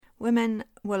women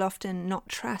will often not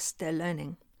trust their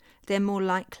learning. They're more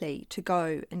likely to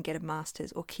go and get a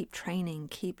master's or keep training,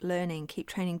 keep learning, keep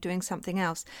training, doing something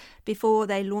else before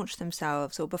they launch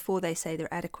themselves or before they say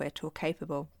they're adequate or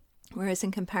capable. Whereas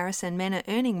in comparison, men are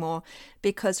earning more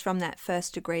because from that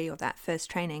first degree or that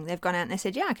first training, they've gone out and they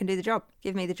said, yeah, I can do the job.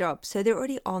 Give me the job. So they're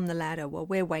already on the ladder while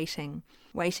we're waiting.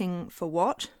 Waiting for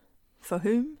what? For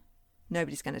whom?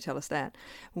 Nobody's going to tell us that.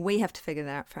 We have to figure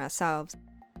that out for ourselves.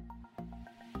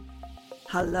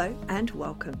 Hello and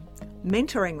welcome.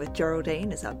 Mentoring with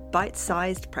Geraldine is a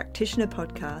bite-sized practitioner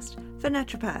podcast for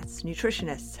naturopaths,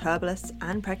 nutritionists, herbalists,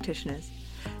 and practitioners.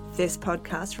 This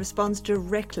podcast responds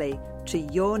directly to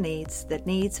your needs, the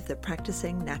needs of the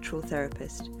practicing natural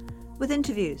therapist. With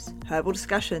interviews, herbal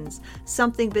discussions,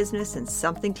 something business and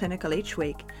something clinical each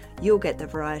week, you'll get the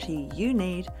variety you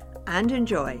need and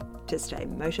enjoy to stay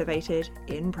motivated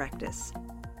in practice.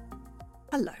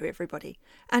 Hello everybody,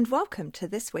 and welcome to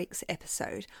this week's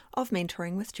episode of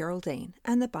Mentoring with Geraldine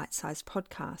and the Bite-Sized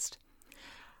Podcast.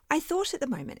 I thought at the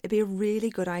moment it'd be a really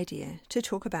good idea to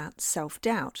talk about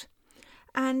self-doubt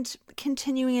and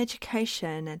continuing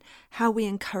education and how we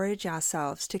encourage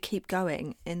ourselves to keep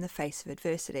going in the face of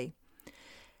adversity.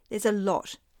 There's a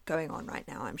lot going on right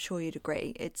now, I'm sure you'd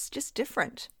agree. It's just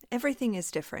different. Everything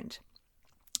is different.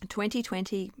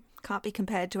 2020 can't be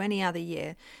compared to any other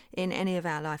year in any of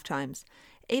our lifetimes.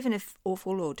 Even if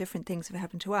awful or different things have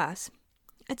happened to us,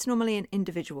 it's normally an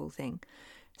individual thing.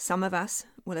 Some of us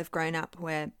will have grown up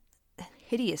where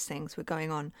hideous things were going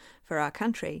on for our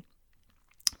country,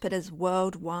 but as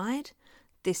worldwide,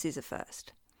 this is a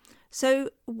first. So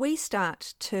we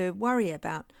start to worry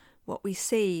about what we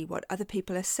see, what other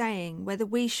people are saying, whether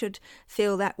we should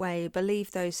feel that way,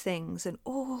 believe those things, and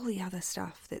all the other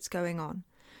stuff that's going on.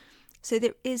 So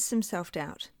there is some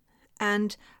self-doubt,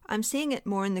 and I'm seeing it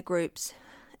more in the groups.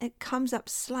 It comes up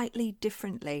slightly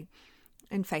differently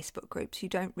in Facebook groups. You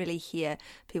don't really hear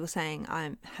people saying,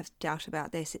 I have doubt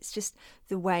about this. It's just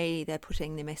the way they're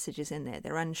putting the messages in there.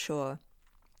 They're unsure.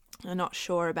 They're not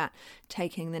sure about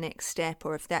taking the next step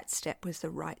or if that step was the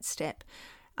right step.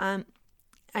 And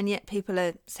yet people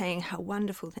are saying how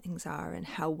wonderful things are and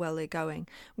how well they're going,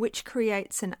 which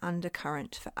creates an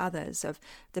undercurrent for others of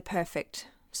the perfect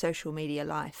social media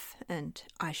life, and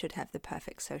I should have the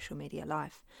perfect social media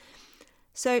life.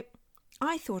 So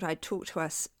I thought I'd talk to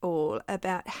us all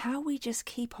about how we just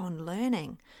keep on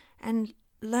learning and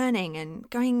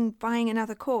buying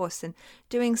another course and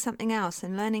doing something else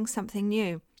and learning something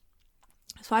new.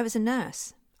 So I was a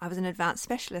nurse. I was an advanced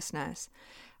specialist nurse.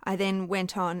 I then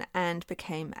went on and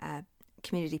became a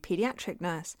community pediatric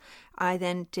nurse. I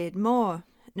then did more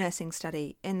nursing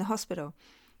study in the hospital.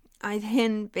 I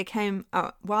then became,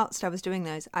 whilst I was doing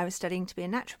those, I was studying to be a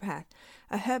naturopath,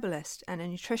 a herbalist and a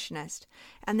nutritionist.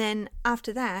 And then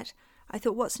after that, I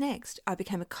thought, what's next? I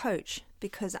became a coach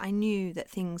because I knew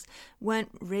that things weren't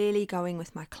really going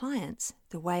with my clients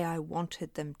the way I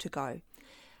wanted them to go.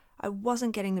 I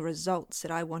wasn't getting the results that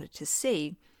I wanted to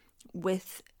see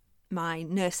with my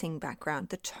nursing background,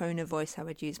 the tone of voice I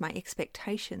would use, my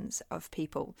expectations of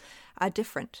people are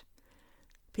different.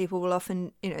 People will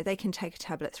often, they can take a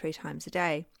tablet 3 times a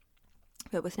day.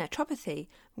 But with naturopathy,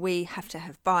 we have to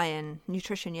have buy-in.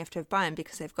 Nutrition, you have to have buy-in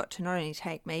because they've got to not only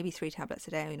take maybe 3 tablets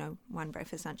a day, 1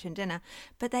 breakfast, lunch and dinner,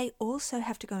 but they also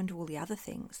have to go and do all the other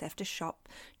things. They have to shop,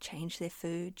 change their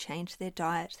food, change their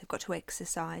diet. They've got to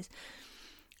exercise.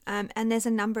 And there's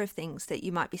a number of things that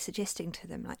you might be suggesting to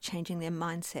them, like changing their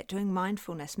mindset, doing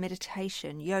mindfulness,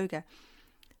 meditation, yoga.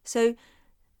 So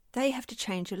they have to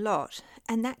change a lot,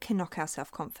 and that can knock our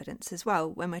self-confidence as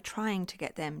well when we're trying to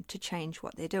get them to change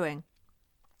what they're doing.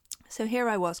 So here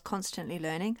I was constantly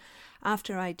learning.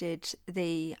 After I did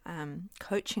the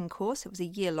coaching course, it was a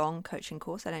year-long coaching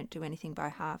course. I don't do anything by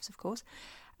halves, of course.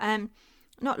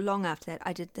 Not long after that,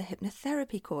 I did the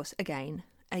hypnotherapy course, again,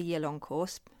 a year-long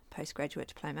course, postgraduate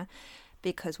diploma,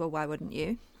 because, well, why wouldn't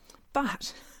you?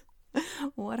 But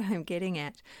what I'm getting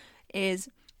at is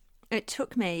it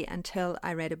took me until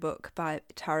I read a book by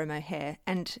Tara Moher,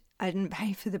 and I didn't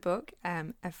pay for the book.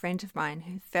 A friend of mine,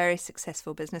 who's a very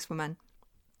successful businesswoman,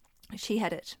 she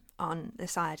had it on the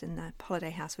side in the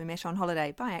holiday house. We met on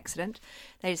holiday by accident.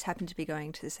 They just happened to be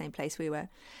going to the same place we were.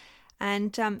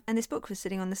 And this book was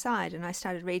sitting on the side, and I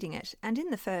started reading it. And in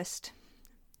the first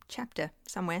chapter,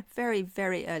 somewhere, very,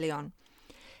 very early on,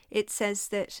 it says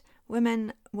that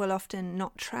women will often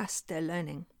not trust their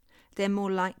learning. They're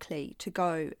more likely to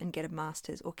go and get a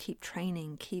master's or keep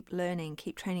training, keep learning,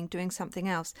 keep training, doing something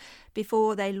else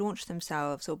before they launch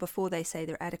themselves or before they say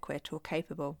they're adequate or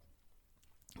capable.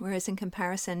 Whereas in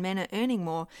comparison, men are earning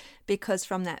more because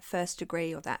from that first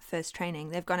degree or that first training,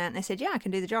 they've gone out and they said, yeah, I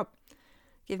can do the job.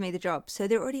 give me the job. So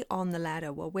they're already on the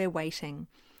ladder. Well, we're waiting.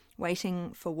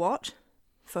 Waiting for what?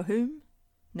 For whom?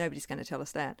 Nobody's going to tell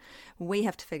us that. We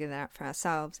have to figure that out for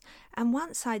ourselves. And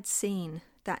once I'd seen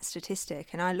that statistic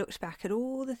and I looked back at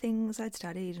all the things I'd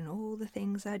studied and all the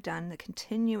things I'd done, the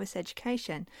continuous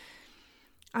education,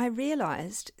 I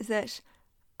realized that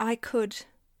I could,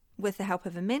 with the help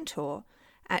of a mentor,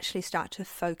 actually start to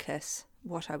focus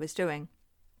what I was doing.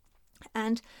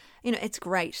 And, it's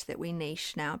great that we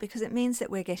niche now because it means that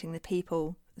we're getting the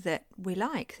people that we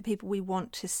like, the people we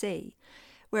want to see.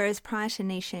 Whereas prior to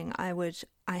niching,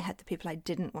 I had the people I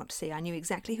didn't want to see. I knew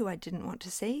exactly who I didn't want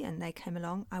to see, and they came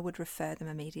along, I would refer them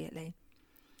immediately.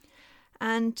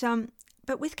 And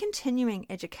but with continuing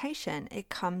education, it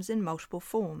comes in multiple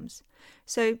forms.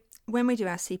 So when we do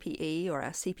our CPE or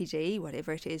our CPD,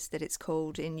 whatever it is that it's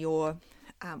called in your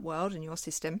world, in your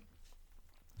system,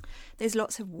 there's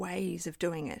lots of ways of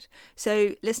doing it.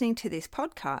 So listening to this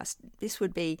podcast, this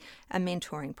would be a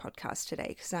mentoring podcast today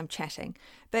because I'm chatting.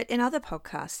 But in other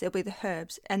podcasts, there'll be the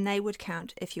herbs, and they would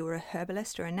count if you were a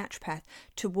herbalist or a naturopath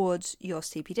towards your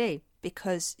CPD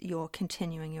because you're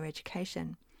continuing your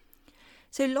education.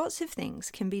 So lots of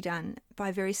things can be done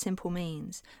by very simple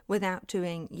means without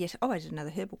doing yet. I did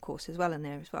another herbal course as well in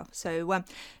there as well. So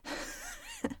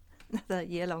another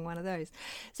year-long one of those.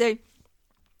 So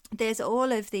there's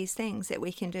all of these things that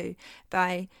we can do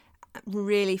by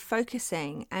really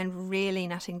focusing and really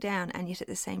nutting down, and yet at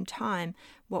the same time,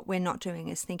 what we're not doing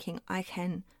is thinking, I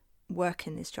can work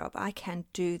in this job, I can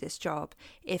do this job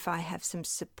if I have some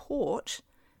support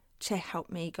to help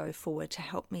me go forward, to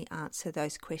help me answer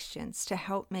those questions, to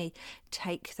help me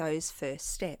take those first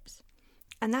steps.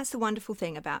 And that's the wonderful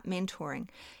thing about mentoring,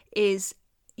 is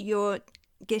you're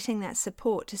getting that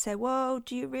support to say, well,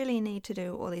 do you really need to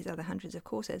do all these other hundreds of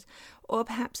courses? Or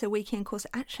perhaps a weekend course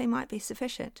actually might be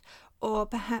sufficient. Or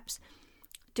perhaps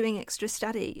doing extra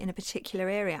study in a particular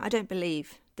area. I don't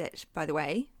believe that, by the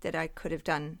way, that I could have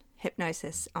done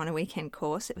hypnosis on a weekend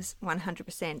course. It was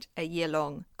 100% a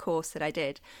year-long course that I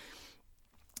did.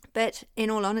 But in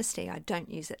all honesty, I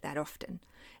don't use it that often.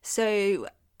 So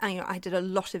I did a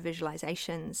lot of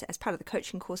visualizations. As part of the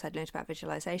coaching course, I'd learned about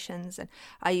visualizations, and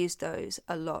I used those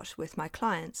a lot with my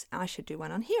clients. I should do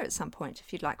one on here at some point.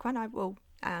 If you'd like one, I will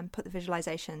put the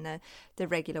visualization, the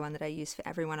regular one that I use for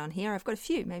everyone on here. I've got a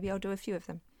few. Maybe I'll do a few of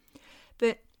them.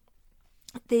 But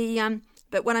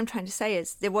what I'm trying to say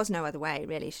is there was no other way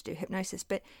really to do hypnosis.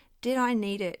 But did I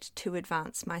need it to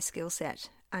advance my skill set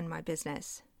and my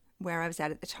business where I was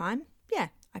at the time? Yeah,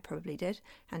 I probably did,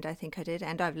 and I think I did,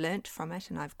 and I've learnt from it,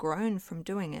 and I've grown from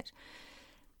doing it.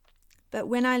 But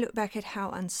when I look back at how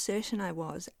uncertain I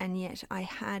was, and yet I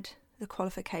had the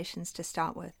qualifications to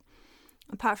start with,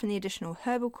 apart from the additional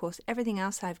herbal course, everything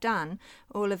else I've done,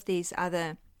 all of these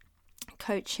other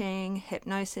coaching,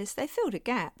 hypnosis, they filled a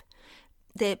gap.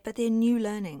 But they're new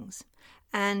learnings.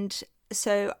 And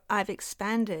so I've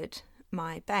expanded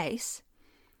my base,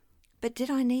 but did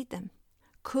I need them?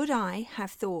 Could I have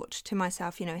thought to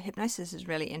myself, hypnosis is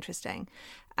really interesting,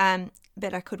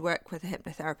 but I could work with a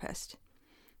hypnotherapist.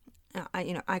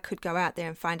 I could go out there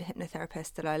and find a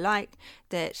hypnotherapist that I like,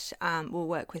 that will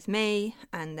work with me,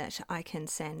 and that I can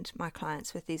send my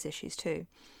clients with these issues too.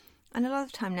 And a lot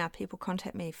of the time now people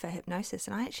contact me for hypnosis,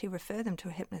 and I actually refer them to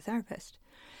a hypnotherapist.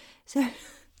 So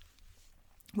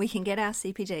we can get our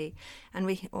CPD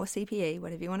or CPE,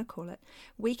 whatever you want to call it.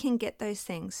 We can get those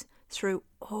things through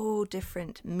all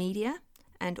different media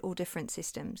and all different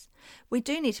systems. We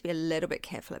do need to be a little bit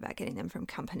careful about getting them from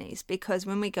companies, because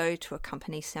when we go to a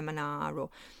company seminar or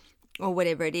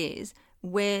whatever it is,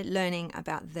 we're learning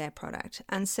about their product.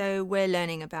 And so we're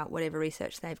learning about whatever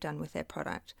research they've done with their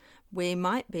product. We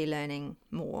might be learning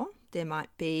more. There might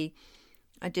be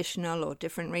additional or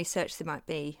different research. There might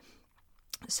be,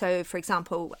 so for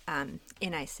example,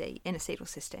 NAC,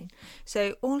 N-acetylcysteine.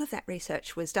 So all of that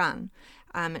research was done.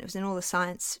 It was in all the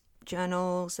science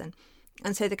journals.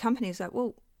 And so the company was like,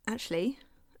 well, actually,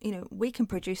 we can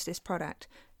produce this product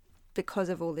because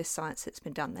of all this science that's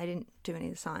been done. They didn't do any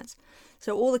of the science.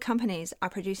 So all the companies are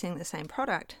producing the same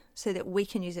product so that we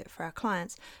can use it for our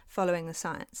clients following the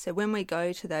science. So when we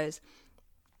go to those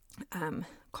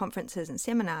conferences and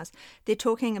seminars, they're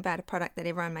talking about a product that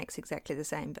everyone makes exactly the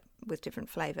same, but with different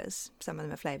flavors. Some of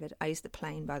them are flavored. I use the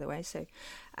plain, by the way. So,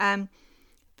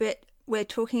 but we're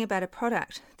talking about a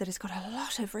product that has got a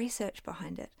lot of research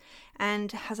behind it and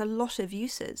has a lot of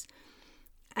uses.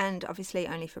 And obviously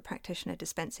only for practitioner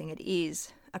dispensing. It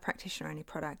is a practitioner-only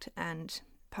product. And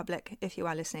public, if you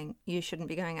are listening, you shouldn't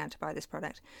be going out to buy this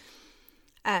product.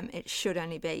 It should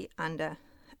only be under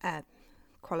a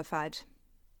qualified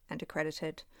and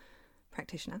accredited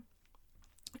practitioner.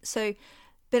 So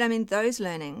But I mean, those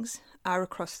learnings are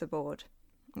across the board.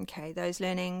 Okay, those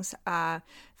learnings are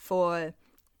for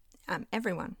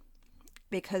everyone,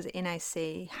 because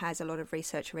NAC has a lot of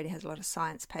research already, has a lot of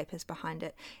science papers behind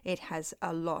it. It has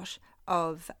a lot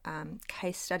of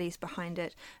case studies behind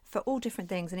it for all different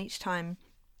things. And each time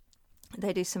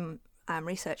they do some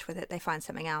research with it, they find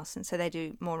something else. And so they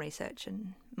do more research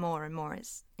and more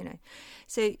is,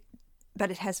 So,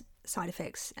 but it has side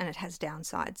effects and it has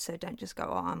downsides. So don't just go,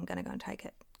 I'm going to go and take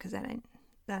it, because that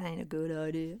ain't a good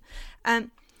idea.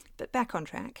 But back on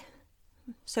track.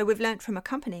 So we've learnt from a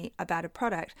company about a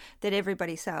product that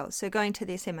everybody sells. So going to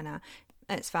their seminar,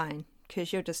 it's fine,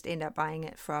 because you'll just end up buying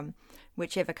it from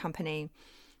whichever company,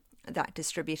 that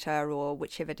distributor, or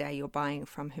whichever day you're buying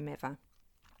from whomever.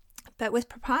 But with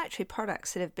proprietary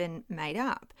products that have been made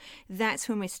up, that's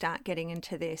when we start getting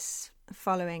into this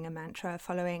following a mantra,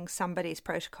 following somebody's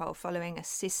protocol, following a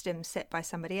system set by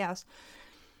somebody else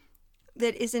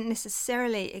that isn't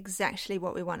necessarily exactly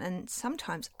what we want. And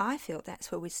sometimes I feel that's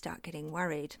where we start getting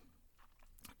worried,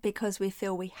 because we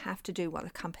feel we have to do what the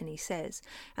company says.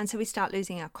 And so we start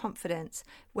losing our confidence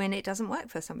when it doesn't work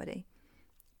for somebody,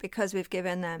 because we've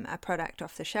given them a product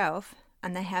off the shelf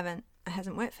and it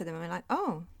hasn't worked for them. And we're like,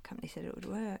 company said it would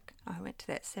work. I went to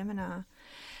that seminar.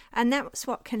 And that's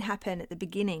what can happen at the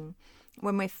beginning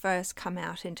when we first come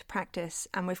out into practice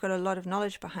and we've got a lot of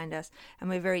knowledge behind us and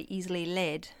we're very easily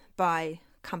led by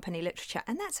company literature.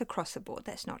 And that's across the board.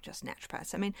 That's not just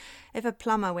naturopaths. I mean, if a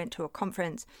plumber went to a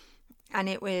conference and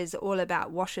it was all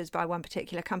about washers by one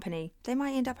particular company, they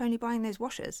might end up only buying those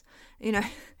washers.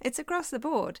 It's across the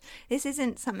board. This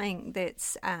isn't something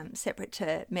that's separate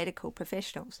to medical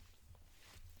professionals.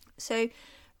 So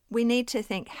we need to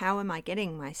think, how am I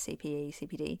getting my CPE,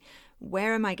 CPD?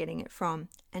 Where am I getting it from?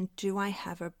 And do I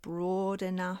have a broad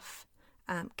enough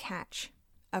catch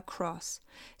across?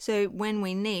 So when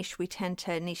we niche, we tend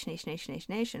to niche,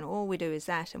 and all we do is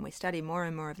that, and we study more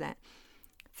and more of that,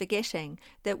 forgetting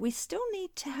that we still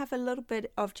need to have a little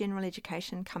bit of general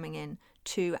education coming in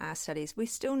to our studies. We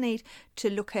still need to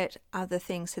look at other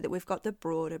things so that we've got the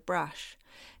broader brush.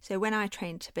 So when I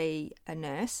trained to be a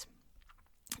nurse,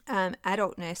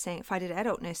 adult nursing, if I did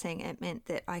adult nursing, it meant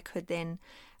that I could then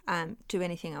do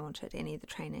anything I wanted, any of the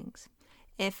trainings.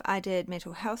 If I did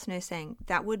mental health nursing,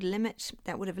 that would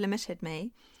have limited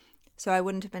me. So I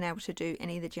wouldn't have been able to do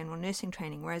any of the general nursing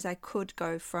training, whereas I could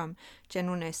go from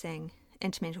general nursing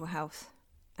into mental health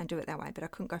and do it that way, but I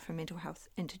couldn't go from mental health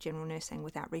into general nursing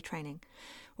without retraining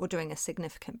or doing a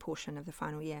significant portion of the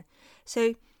final year.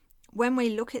 So when we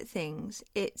look at things,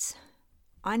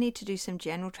 I need to do some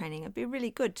general training. It'd be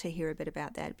really good to hear a bit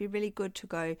about that. It'd be really good to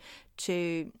go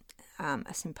to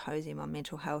a symposium on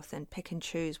mental health and pick and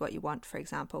choose what you want, for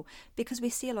example, because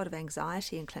we see a lot of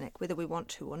anxiety in clinic, whether we want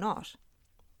to or not.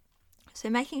 So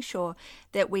making sure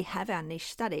that we have our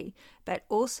niche study, but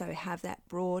also have that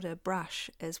broader brush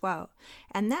as well.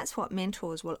 And that's what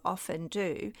mentors will often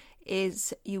do,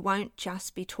 is you won't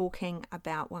just be talking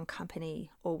about one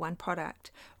company or one product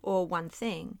or one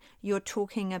thing. You're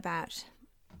talking about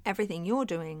everything you're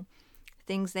doing,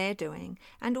 things they're doing,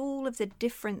 and all of the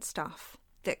different stuff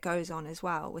that goes on as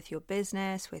well with your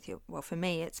business, for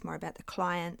me, it's more about the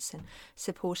clients and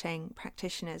supporting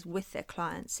practitioners with their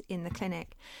clients in the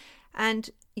clinic. And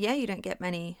yeah, you don't get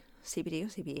many CBD or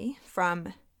CBE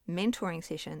from mentoring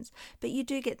sessions, but you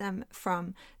do get them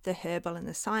from the herbal and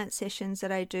the science sessions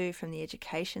that I do, from the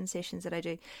education sessions that I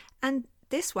do. And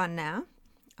this one now,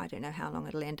 I don't know how long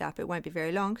it'll end up. It won't be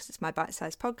very long because it's my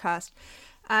bite-sized podcast.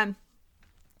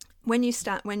 When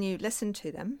you listen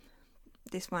to them,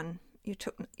 this one, you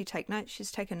take notes.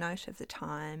 Just take a note of the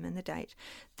time and the date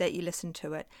that you listen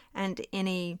to it, and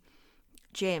any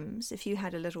gems. If you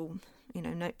had a little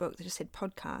notebook that just said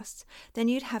podcasts, then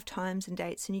you'd have times and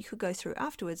dates, and you could go through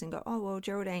afterwards and go, oh well,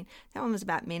 Geraldine, that one was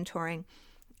about mentoring.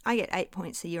 I get 8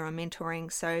 points a year on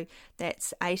mentoring, so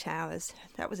that's 8 hours.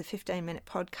 That was a 15-minute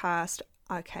podcast.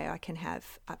 Okay, I can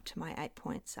have up to my 8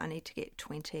 points. I need to get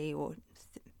 20 or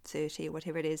 30 or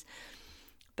whatever it is.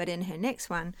 But in her next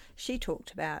one, she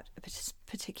talked about a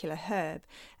particular herb,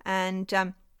 and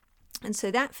so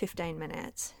that 15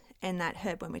 minutes in that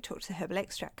herb, when we talked to the herbal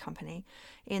extract company,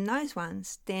 in those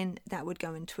ones, then that would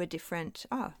go into a different,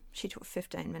 she talked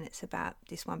 15 minutes about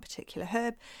this one particular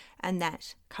herb, and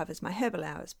that covers my herbal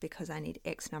hours because I need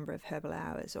X number of herbal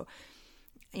hours, or,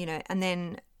 and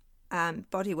then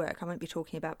body work. I won't be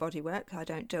talking about body work. I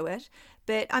don't do it,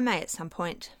 but I may at some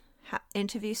point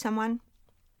interview someone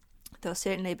There'll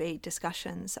certainly be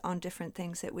discussions on different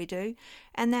things that we do,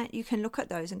 and that you can look at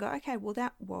those and go, okay, well,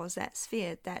 that was that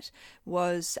sphere, that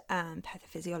was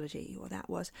pathophysiology, or that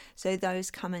was, so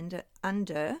those come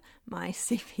under my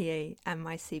CPE and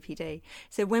my CPD.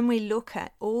 So when we look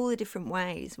at all the different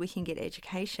ways we can get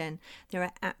education, there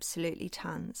are absolutely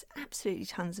tons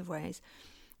of ways.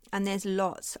 And there's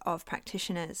lots of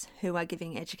practitioners who are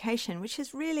giving education, which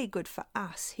is really good for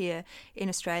us here in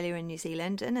Australia and New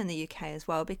Zealand, and in the UK as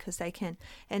well, because they can,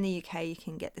 in the UK, you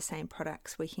can get the same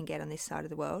products we can get on this side of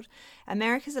the world.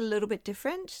 America's a little bit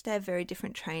different. They have very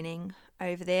different training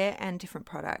over there and different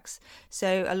products.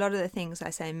 So a lot of the things I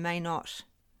say may not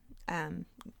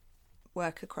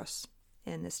work across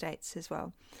in the States as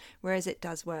well, whereas it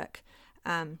does work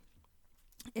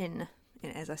in,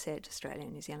 as I said, Australia,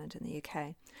 New Zealand and the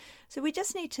UK. So we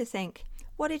just need to think,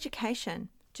 what education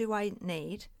do I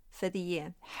need for the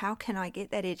year? How can I get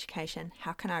that education?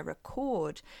 How can I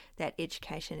record that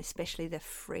education, especially the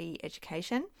free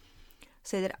education,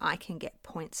 so that I can get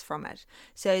points from it?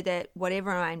 So that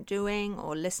whatever I'm doing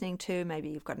or listening to, maybe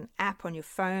you've got an app on your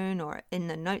phone or in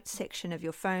the notes section of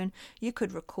your phone, you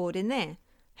could record in there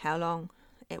how long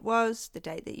it was, the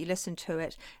date that you listened to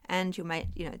it, and your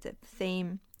the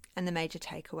theme and the major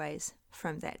takeaways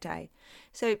from that day.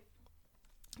 So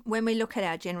when we look at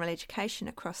our general education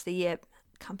across the year,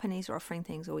 companies are offering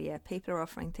things all year, people are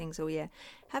offering things all year.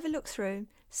 Have a look through,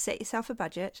 set yourself a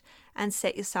budget and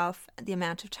set yourself the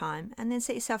amount of time, and then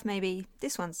set yourself maybe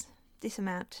this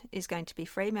amount is going to be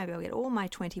free. Maybe I'll get all my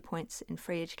 20 points in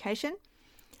free education,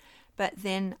 but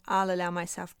then I'll allow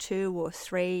myself 2 or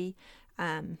 3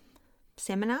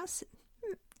 seminars.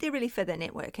 They're really for the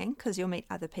networking, because you'll meet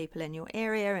other people in your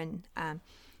area, and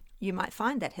you might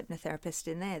find that hypnotherapist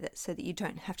in there, so that you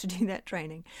don't have to do that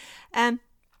training.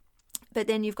 But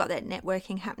then you've got that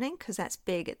networking happening, because that's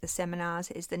big at the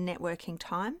seminars, is the networking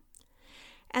time.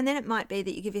 And then it might be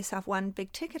that you give yourself one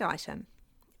big ticket item.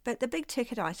 But the big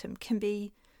ticket item can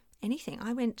be anything.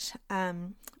 I went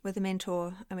with a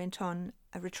mentor, I went on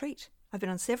a retreat. I've been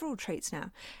on several retreats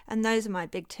now, and those are my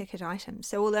big ticket items.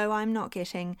 So although I'm not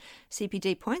getting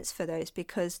CPD points for those,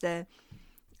 because there's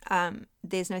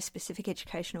no specific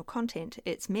educational content,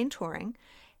 it's mentoring,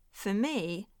 for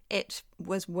me, it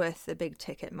was worth the big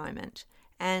ticket moment.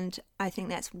 And I think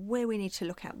that's where we need to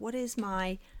look at, what is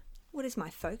my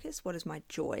focus? What is my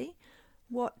joy?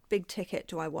 What big ticket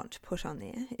do I want to put on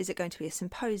there? Is it going to be a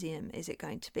symposium? Is it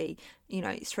going to be,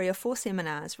 3 or 4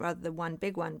 seminars rather than one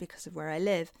big one because of where I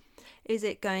live? Is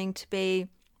it going to be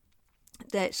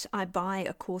that I buy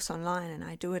a course online and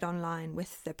I do it online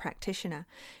with the practitioner?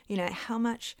 How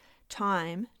much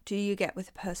time do you get with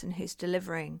the person who's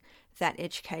delivering that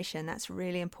education? That's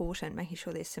really important, making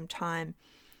sure there's some time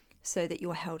so that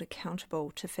you're held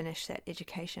accountable to finish that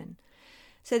education.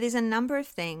 So there's a number of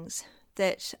things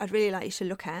that I'd really like you to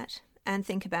look at and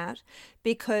think about,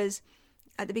 because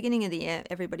at the beginning of the year,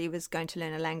 everybody was going to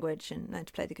learn a language and learn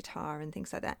to play the guitar and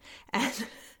things like that.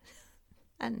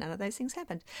 And none of those things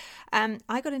happened.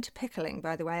 I got into pickling,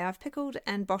 by the way. I've pickled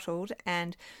and bottled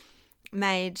and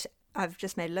I've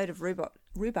just made a load of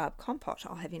rhubarb compote.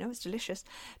 I'll have you know, it's delicious.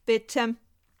 But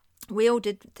we all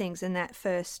did things in that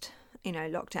first,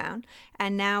 lockdown.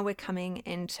 And now we're coming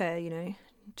into,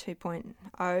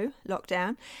 2.0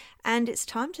 lockdown, and it's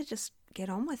time to just get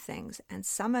on with things. And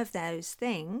some of those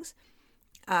things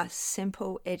are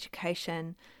simple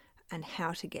education, and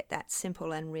how to get that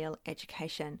simple and real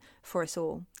education for us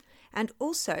all. And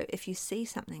also, if you see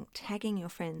something, tagging your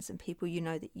friends and people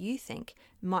that you think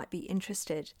might be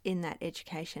interested in that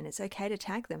education. It's okay to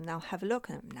tag them. They'll have a look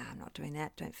and, no, I'm not doing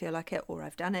that, don't feel like it, or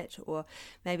I've done it, or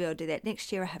maybe I'll do that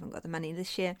next year, I haven't got the money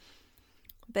this year.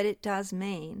 But it does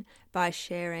mean, by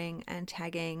sharing and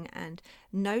tagging and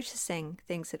noticing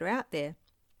things that are out there,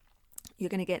 you're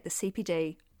going to get the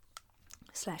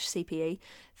CPD/CPE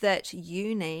that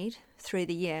you need through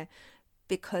the year,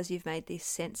 because you've made these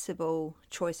sensible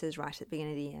choices right at the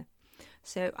beginning of the year.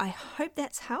 So I hope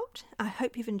that's helped. I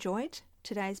hope you've enjoyed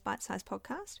today's Bite-Sized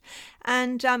podcast.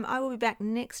 And I will be back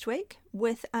next week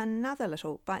with another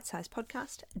little Bite-Sized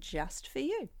podcast just for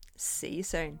you. See you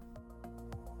soon.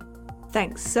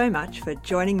 Thanks so much for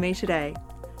joining me today.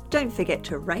 Don't forget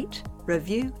to rate,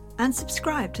 review, and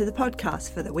subscribe to the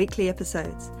podcast for the weekly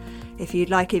episodes. If you'd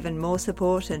like even more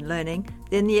support and learning,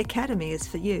 then the Academy is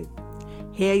for you.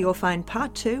 Here you'll find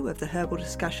part 2 of the herbal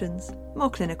discussions, more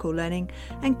clinical learning,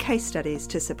 and case studies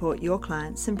to support your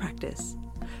clients in practice.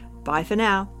 Bye for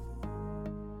now.